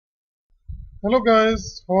Hello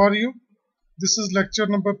guys, how are you? This is lecture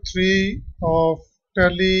number 3 of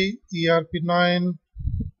Tally ERP9,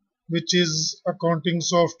 which is accounting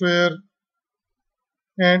software,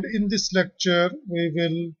 and in this lecture we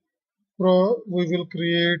will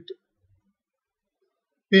create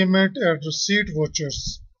payment and receipt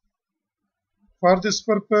vouchers. For this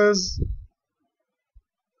purpose,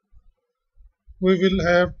 we will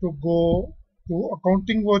have to go to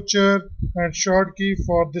accounting voucher, and short key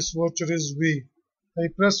for this voucher is V. I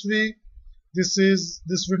press V. This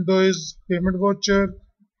window is payment voucher.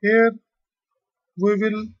 Here we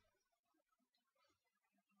will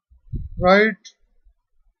write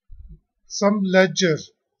some ledger,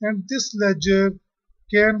 and this ledger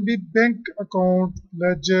can be bank account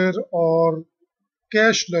ledger or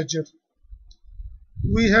cash ledger.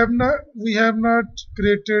 We have not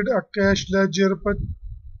created a cash ledger, but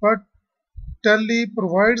Tally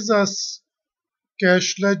provides us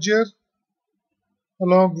cash ledger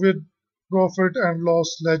along with profit and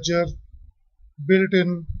loss ledger built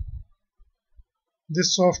in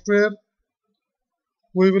this software.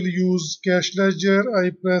 We will use cash ledger.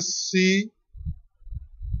 I press C.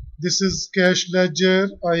 This is cash ledger.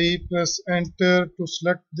 I press enter to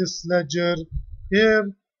select this ledger.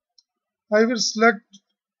 Here I will select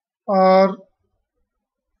our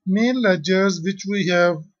main ledgers which we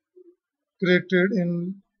have created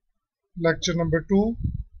in lecture number 2,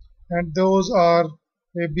 and those are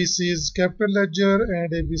ABC's capital ledger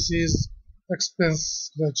and ABC's expense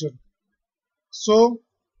ledger. So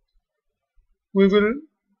we will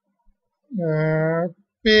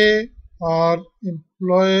pay our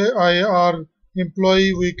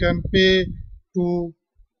employee. We can pay to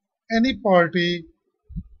any party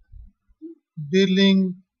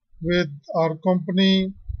dealing with our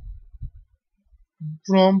company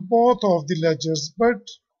from both of the ledgers, but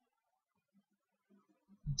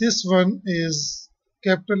this one is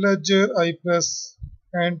capital ledger. I press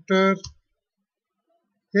enter.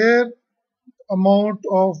 Here amount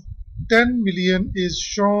of 10 million is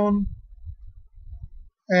shown,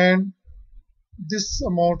 and this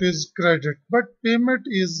amount is credit, but payment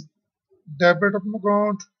is debit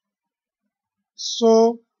account.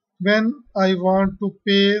 So when I want to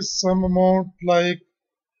pay some amount like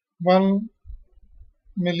 1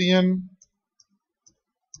 million,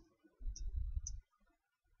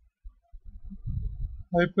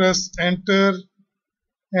 I press enter,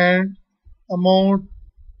 and amount,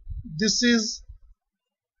 this is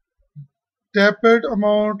debit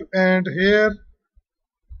amount, and here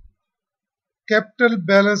capital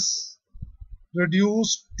balance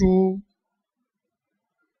reduced to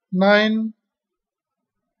 9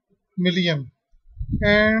 million,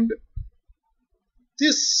 and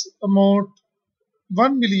this amount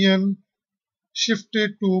 1 million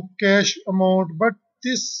shifted to cash amount, but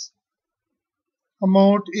this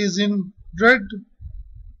amount is in red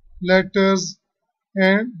letters,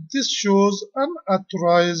 and this shows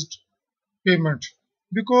unauthorized payment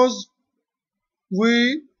because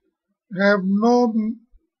we have no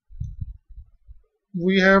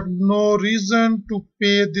reason to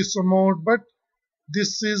pay this amount, but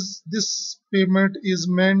this payment is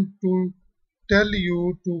meant to tell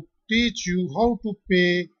you, to teach you how to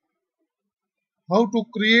pay, how to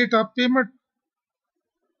create a payment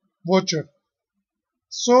voucher.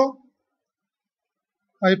 So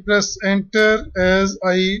I press enter as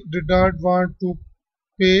I did not want to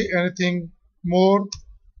pay anything more,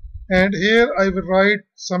 and here I will write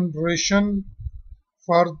some duration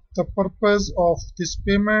for the purpose of this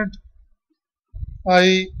payment.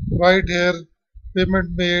 I write here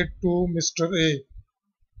payment made to Mr. A.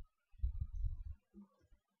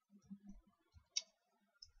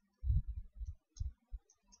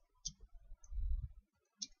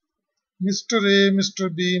 Mr. A,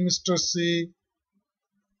 Mr. B, Mr. C.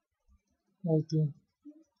 I think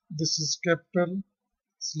this is capital.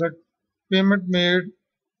 Select payment made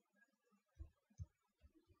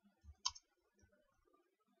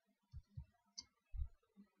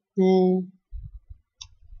to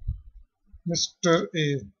Mr.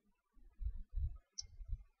 A.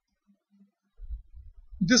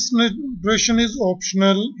 This duration is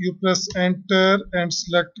optional. You press enter and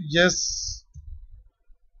select yes,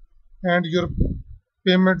 and your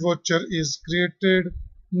payment voucher is created.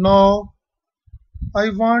 Now I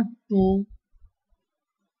want to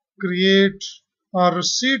create a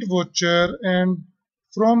receipt voucher, and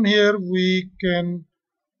from here we can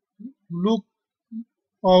look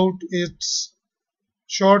out its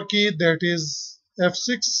short key, that is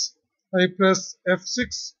F6. I press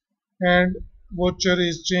F6 and voucher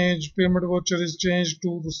is changed, payment voucher is changed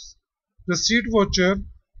to receipt voucher.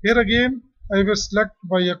 Here again I will select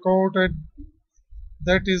my account and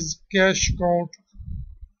that is cash count.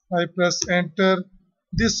 I press enter.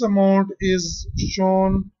 This amount is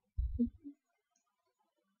shown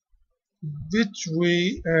which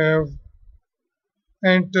we have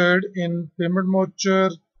entered in payment voucher,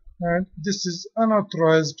 and this is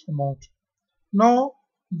unauthorized amount. Now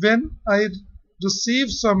when I receive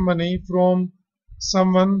some money from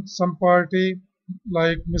someone, some party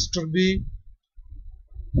like Mr. B,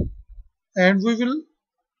 and we will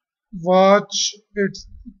watch it,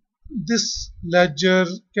 this ledger,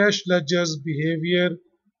 cash ledger's behavior.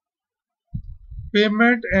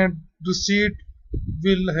 Payment and receipt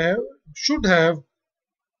will have, should have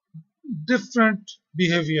different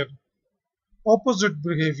behavior, opposite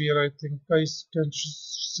behavior, I think I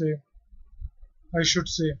should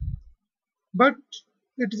say, but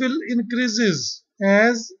it will increases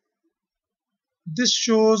as this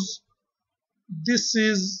shows this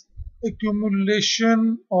is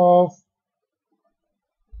accumulation of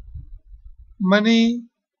money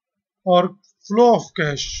or flow of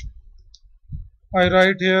cash. I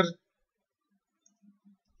write here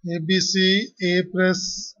ABC, A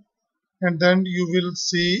press, and then you will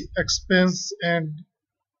see expense and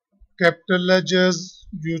capital ledgers.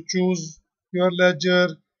 You choose your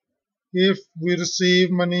ledger. If we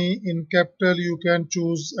receive money in capital, you can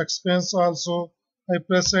choose expense also. I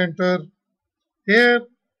press enter. Here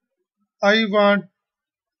I want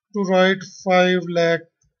to write 5 lakh,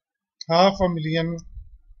 half a million.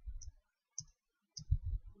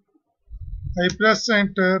 I press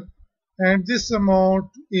enter, and this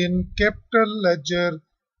amount in capital ledger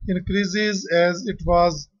increases as it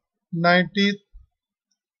was 90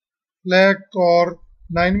 lakh or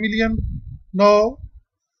 9 million. Now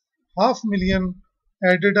half million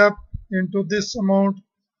added up into this amount,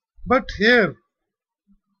 but here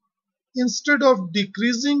instead of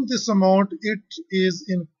decreasing this amount it is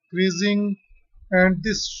increasing, and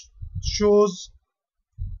this shows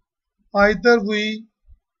either we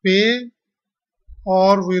pay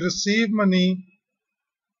or we receive money,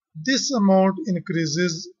 this amount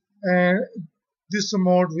increases, and this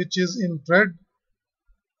amount which is in red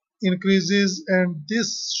increases, and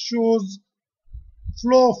this shows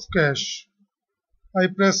flow of cash. I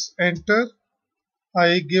press enter.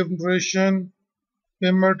 I give duration,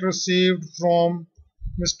 payment received from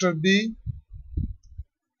Mr. B.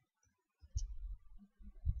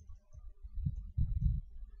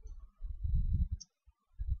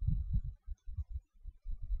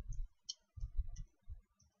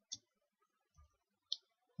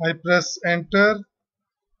 I press enter,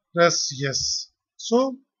 press yes.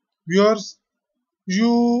 So viewers,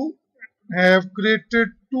 you have created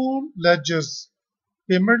two ledgers,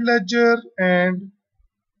 payment ledger and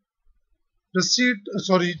receipt,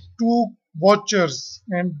 two vouchers,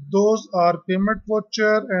 and those are payment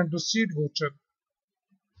voucher and receipt voucher.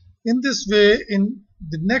 In this way, in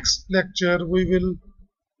the next lecture we will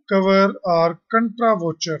cover our contra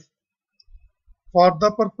voucher. For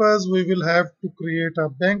the purpose we will have to create a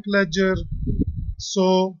bank ledger.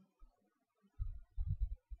 So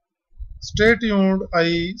stay tuned.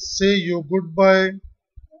 I say you goodbye.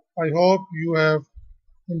 I hope you have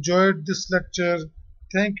enjoyed this lecture.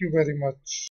 Thank you very much.